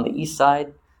inheritance on the east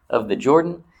side of the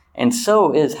Jordan, and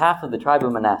so is half of the tribe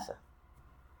of Manasseh.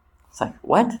 It's like,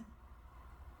 what?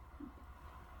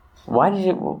 Why'd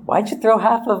you throw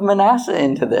half of Manasseh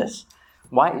into this?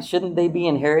 Why shouldn't they be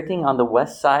inheriting on the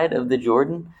west side of the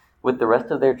Jordan with the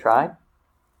rest of their tribe?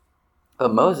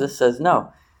 But Moses says,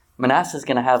 no, Manasseh's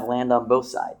going to have land on both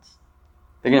sides.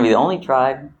 They're going to be the only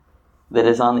tribe that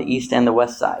is on the east and the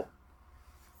west side.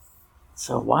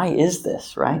 So why is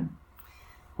this, right?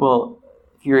 Well,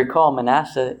 if you recall,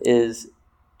 Manasseh is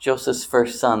Joseph's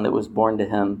first son that was born to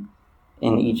him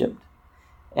in Egypt.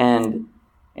 And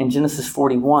in Genesis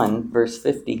 41, verse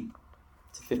 50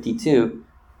 to 52,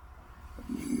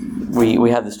 we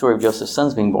have the story of Joseph's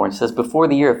sons being born. It says, before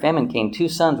the year of famine came, 2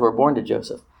 sons were born to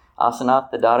Joseph.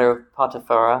 Asenath, the daughter of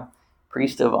Potipharah,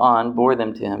 priest of On, bore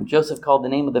them to him. Joseph called the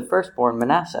name of the firstborn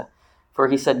Manasseh, for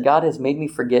he said, God has made me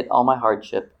forget all my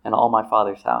hardship and all my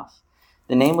father's house.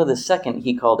 The name of the second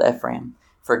he called Ephraim,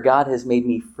 for God has made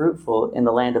me fruitful in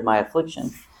the land of my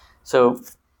affliction. So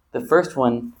the first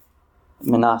one,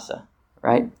 Manasseh,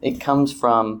 right? It comes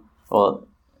from,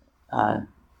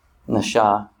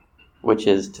 Nashah, which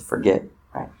is to forget,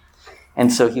 right?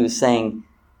 And so he was saying,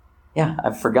 yeah,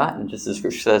 I've forgotten, just as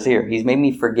Scripture says here. He's made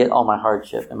me forget all my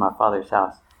hardship in my father's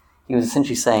house. He was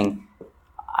essentially saying,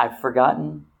 I've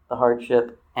forgotten the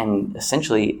hardship, and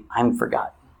essentially I'm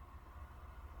forgotten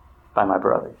by my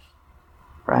brothers,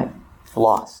 right?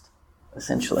 Lost,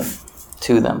 essentially,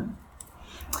 to them.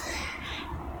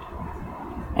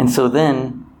 And so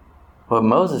then, what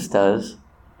Moses does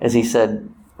is he said,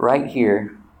 right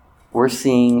here, we're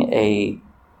seeing a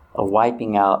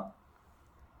wiping out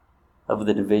of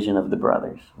the division of the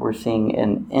brothers. We're seeing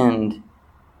an end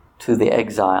to the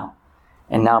exile.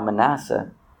 And now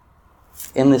Manasseh,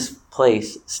 in this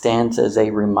place, stands as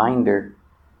a reminder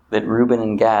that Reuben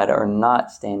and Gad are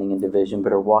not standing in division,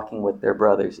 but are walking with their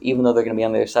brothers, even though they're going to be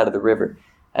on the other side of the river.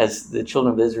 As the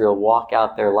children of Israel walk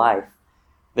out their life,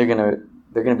 they're going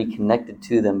to be connected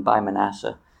to them by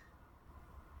Manasseh.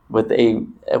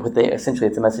 Essentially,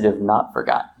 it's a message of not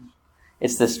forgotten.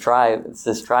 It's this tribe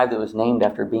that was named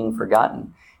after being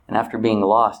forgotten, and after being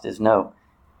lost is not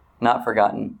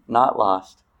forgotten, not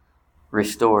lost,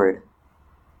 restored,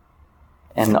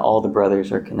 and all the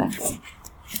brothers are connected.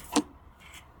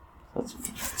 So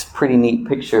it's a pretty neat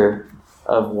picture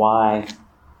of why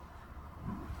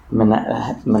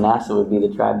Manasseh would be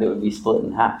the tribe that would be split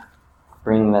in half,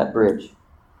 bringing that bridge.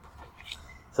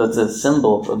 So it's a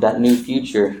symbol of that new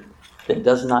future that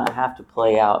does not have to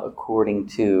play out according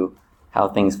to how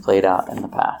things played out in the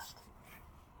past.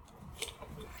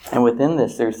 And within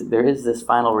this, there is this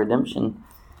final redemption.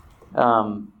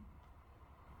 Again,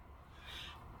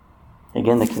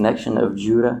 the connection of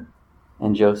Judah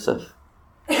and Joseph.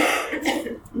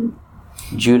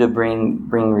 Judah bring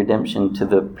redemption to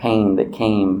the pain that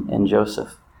came in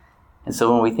Joseph. And so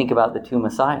when we think about the two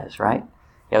Messiahs, right?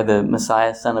 You have the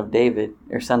Messiah, son of David,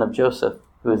 or son of Joseph,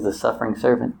 who is the suffering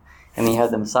servant. And then you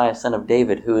have the Messiah, son of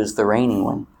David, who is the reigning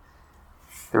one.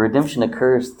 The redemption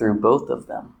occurs through both of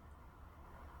them.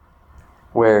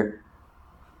 Where,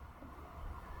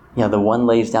 the one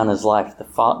lays down his life, the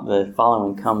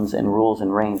following comes and rules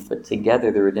and reigns, but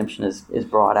together the redemption is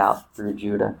brought out through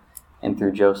Judah and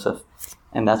through Joseph.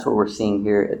 And that's what we're seeing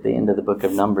here at the end of the book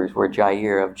of Numbers, where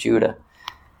Jair of Judah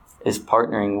is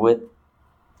partnering with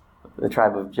the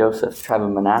tribe of Joseph, the tribe of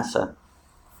Manasseh,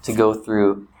 to go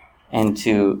through and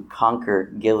to conquer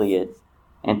Gilead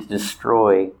and to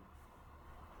destroy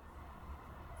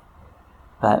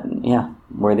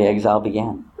where the exile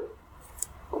began.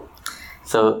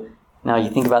 So now you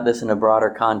think about this in a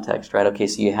broader context, right? Okay,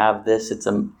 so you have this, it's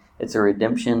a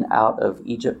redemption out of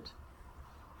Egypt,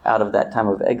 out of that time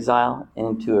of exile,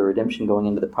 into a redemption going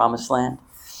into the promised land.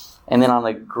 And then on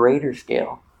a greater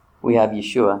scale, we have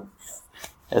Yeshua,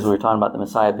 as we were talking about the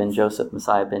Messiah ben Joseph,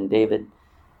 Messiah ben David,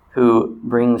 who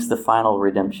brings the final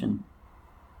redemption,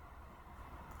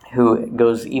 who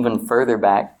goes even further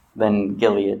back than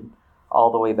Gilead,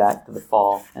 all the way back to the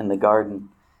fall in the garden,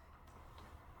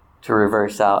 to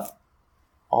reverse out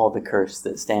all the curse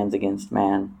that stands against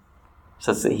man,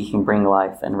 so that he can bring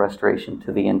life and restoration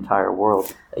to the entire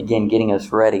world. Again, getting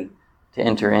us ready to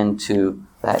enter into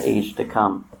that age to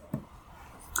come.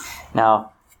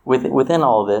 Now, within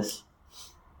all this,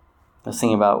 I was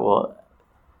thinking about,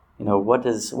 what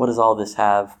does all this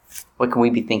have? What can we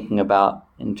be thinking about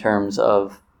in terms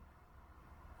of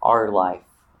our life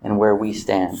and where we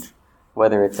stand,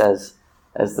 whether it's as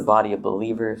the body of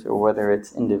believers or whether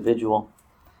it's individual.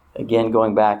 Again,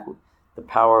 going back, the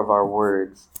power of our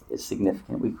words is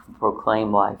significant. We can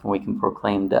proclaim life and we can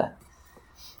proclaim death.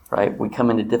 Right? We come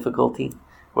into difficulty.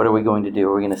 What are we going to do?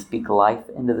 Are we going to speak life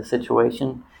into the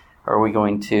situation? Or are we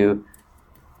going to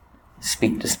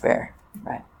speak despair?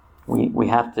 Right? We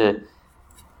have to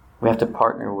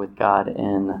partner with God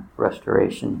in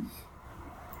restoration.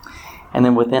 And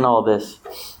then within all this,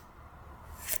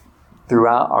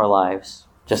 throughout our lives,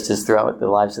 just as throughout the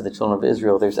lives of the children of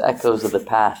Israel, there's echoes of the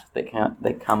past that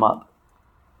come up.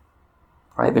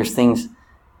 Right? There's things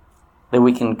that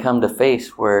we can come to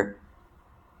face where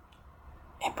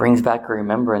it brings back a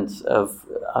remembrance of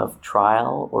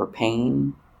trial or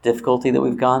pain, difficulty that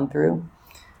we've gone through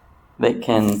that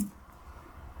can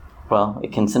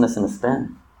send us in a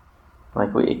spin.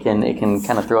 It can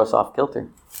kind of throw us off kilter.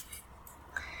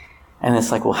 And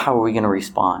it's like, well, how are we going to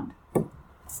respond?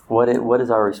 What is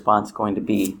our response going to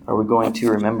be? Are we going to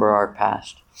remember our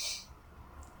past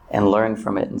and learn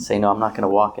from it and say, no, I'm not going to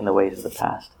walk in the ways of the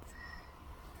past.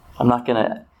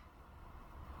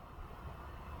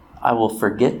 I will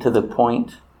forget to the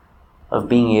point of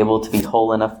being able to be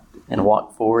whole enough and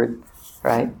walk forward,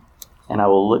 right? And I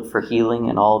will look for healing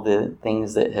in all the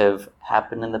things that have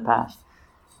happened in the past.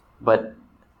 But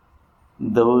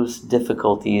those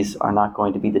difficulties are not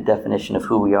going to be the definition of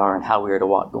who we are and how we are to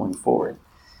walk going forward.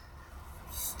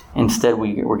 Instead,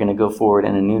 we're going to go forward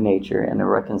in a new nature and a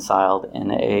reconciled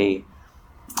and a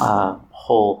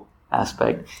whole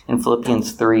aspect. In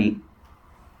Philippians 3,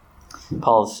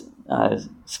 Paul's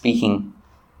speaking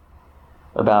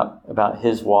about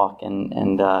his walk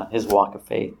and his walk of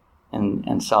faith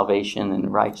and salvation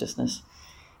and righteousness.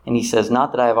 And he says,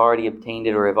 not that I have already obtained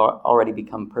it or have already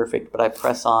become perfect, but I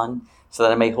press on so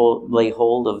that I may lay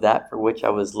hold of that for which I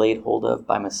was laid hold of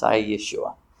by Messiah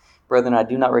Yeshua. Brethren, I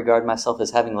do not regard myself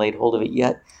as having laid hold of it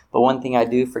yet, but one thing I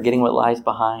do, forgetting what lies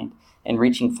behind and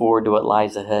reaching forward to what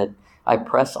lies ahead, I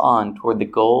press on toward the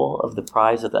goal of the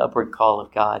prize of the upward call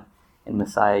of God in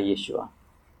Messiah Yeshua.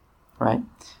 Right?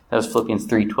 That was Philippians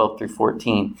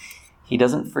 3:12-14. He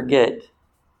doesn't forget.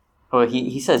 Well,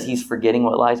 he says he's forgetting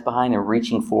what lies behind and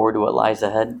reaching forward to what lies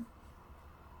ahead.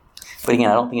 But again,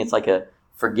 I don't think it's like a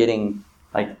forgetting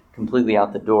like completely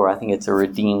out the door. I think it's a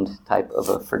redeemed type of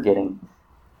a forgetting.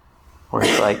 Where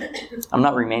it's like, I'm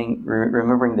not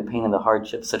remembering the pain and the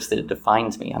hardship such that it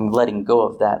defines me. I'm letting go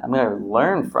of that. I'm going to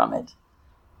learn from it.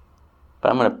 But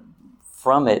I'm going to,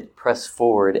 from it, press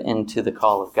forward into the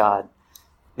call of God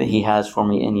that He has for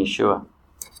me in Yeshua.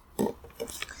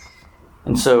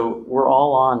 And so we're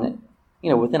all on,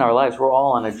 within our lives, we're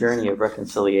all on a journey of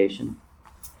reconciliation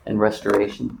and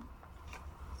restoration.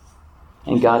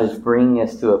 And God is bringing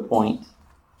us to a point.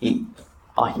 He's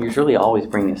really always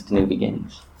bringing us to new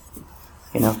beginnings.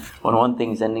 When one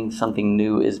thing's ending, something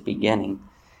new is beginning.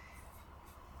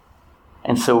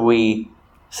 And so we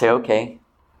say, okay,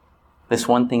 this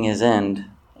one thing is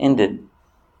ended.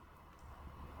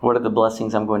 What are the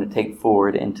blessings I'm going to take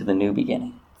forward into the new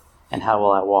beginning? And how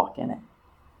will I walk in it?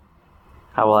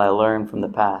 How will I learn from the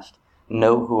past,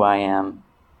 know who I am,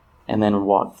 and then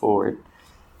walk forward?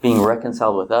 Being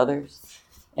reconciled with others,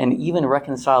 and even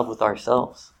reconciled with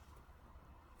ourselves.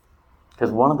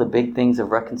 Because one of the big things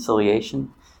of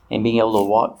reconciliation and being able to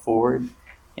walk forward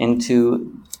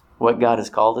into what God has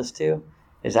called us to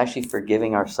is actually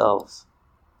forgiving ourselves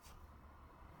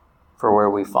for where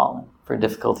we've fallen, for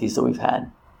difficulties that we've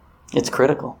had. It's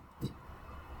critical.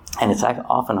 And it's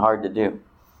often hard to do.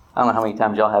 I don't know how many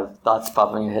times y'all have thoughts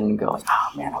pop in your head and go like,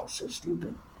 oh man, I was so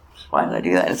stupid. Why did I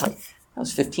do that? And it's like, that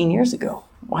was 15 years ago.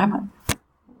 Why am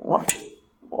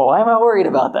I worried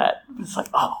about that? It's like,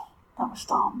 oh, that was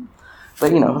dumb.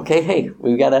 But okay, hey,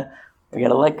 we gotta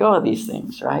let go of these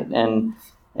things, right? And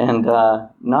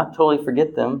not totally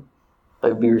forget them,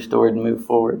 but be restored and move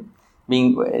forward.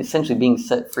 Essentially being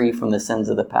set free from the sins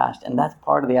of the past. And that's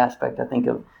part of the aspect, I think,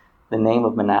 of the name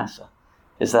of Manasseh,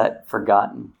 is that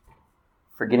forgetting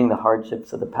the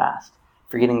hardships of the past,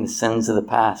 forgetting the sins of the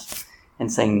past,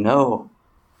 and saying, no,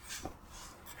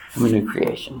 I'm a new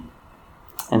creation.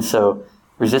 And so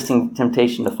resisting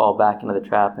temptation to fall back into the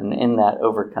trap, and in that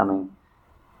overcoming.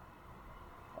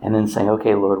 And then saying,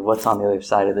 okay, Lord, what's on the other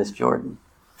side of this Jordan?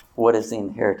 What is the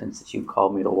inheritance that you've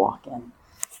called me to walk in?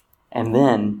 And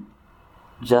then,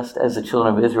 just as the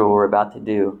children of Israel were about to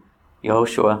do,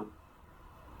 Joshua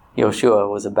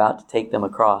was about to take them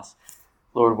across.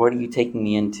 Lord, what are you taking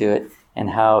me into it?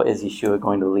 And how is Yeshua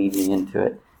going to lead me into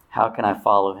it? How can I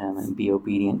follow him and be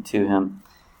obedient to him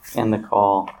in the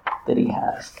call that he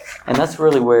has? And that's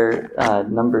really where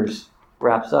Numbers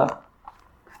wraps up.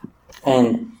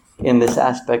 And in this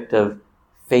aspect of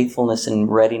faithfulness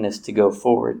and readiness to go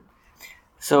forward.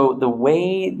 So the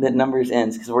way that Numbers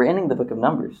ends, because we're ending the book of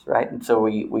Numbers, right? And so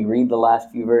we read the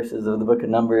last few verses of the book of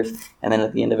Numbers, and then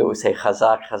at the end of it we say,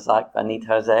 Chazak, Chazak, Banit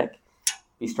Hazek.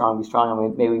 Be strong,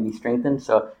 and may we be strengthened.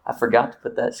 So I forgot to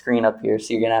put that screen up here,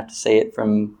 so you're going to have to say it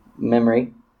from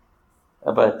memory.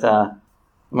 But I'm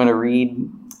going to read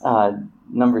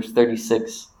Numbers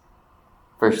 36,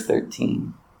 verse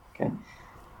 13. Okay,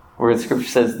 where the scripture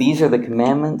says, "These are the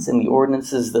commandments and the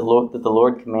ordinances that the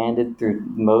Lord commanded through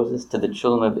Moses to the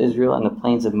children of Israel in the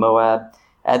plains of Moab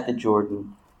at the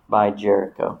Jordan by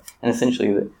Jericho." And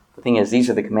essentially the thing is,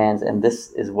 these are the commands, and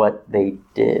this is what they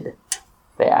did.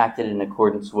 They acted in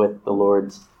accordance with the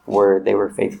Lord's word. They were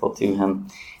faithful to him.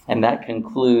 And that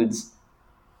concludes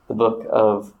the book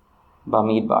of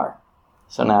Bamidbar.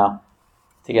 So now,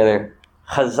 together,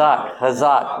 Chazak,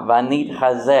 Chazak, Vanit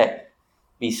Hazek.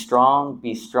 Be strong,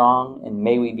 and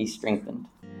may we be strengthened.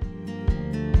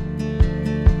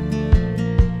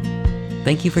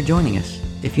 Thank you for joining us.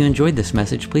 If you enjoyed this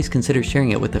message, please consider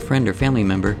sharing it with a friend or family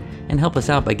member and help us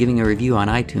out by giving a review on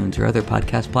iTunes or other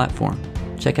podcast platform.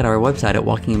 Check out our website at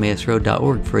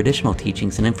walkingemmausroad.org for additional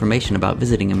teachings and information about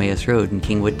visiting Emmaus Road in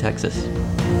Kingwood, Texas.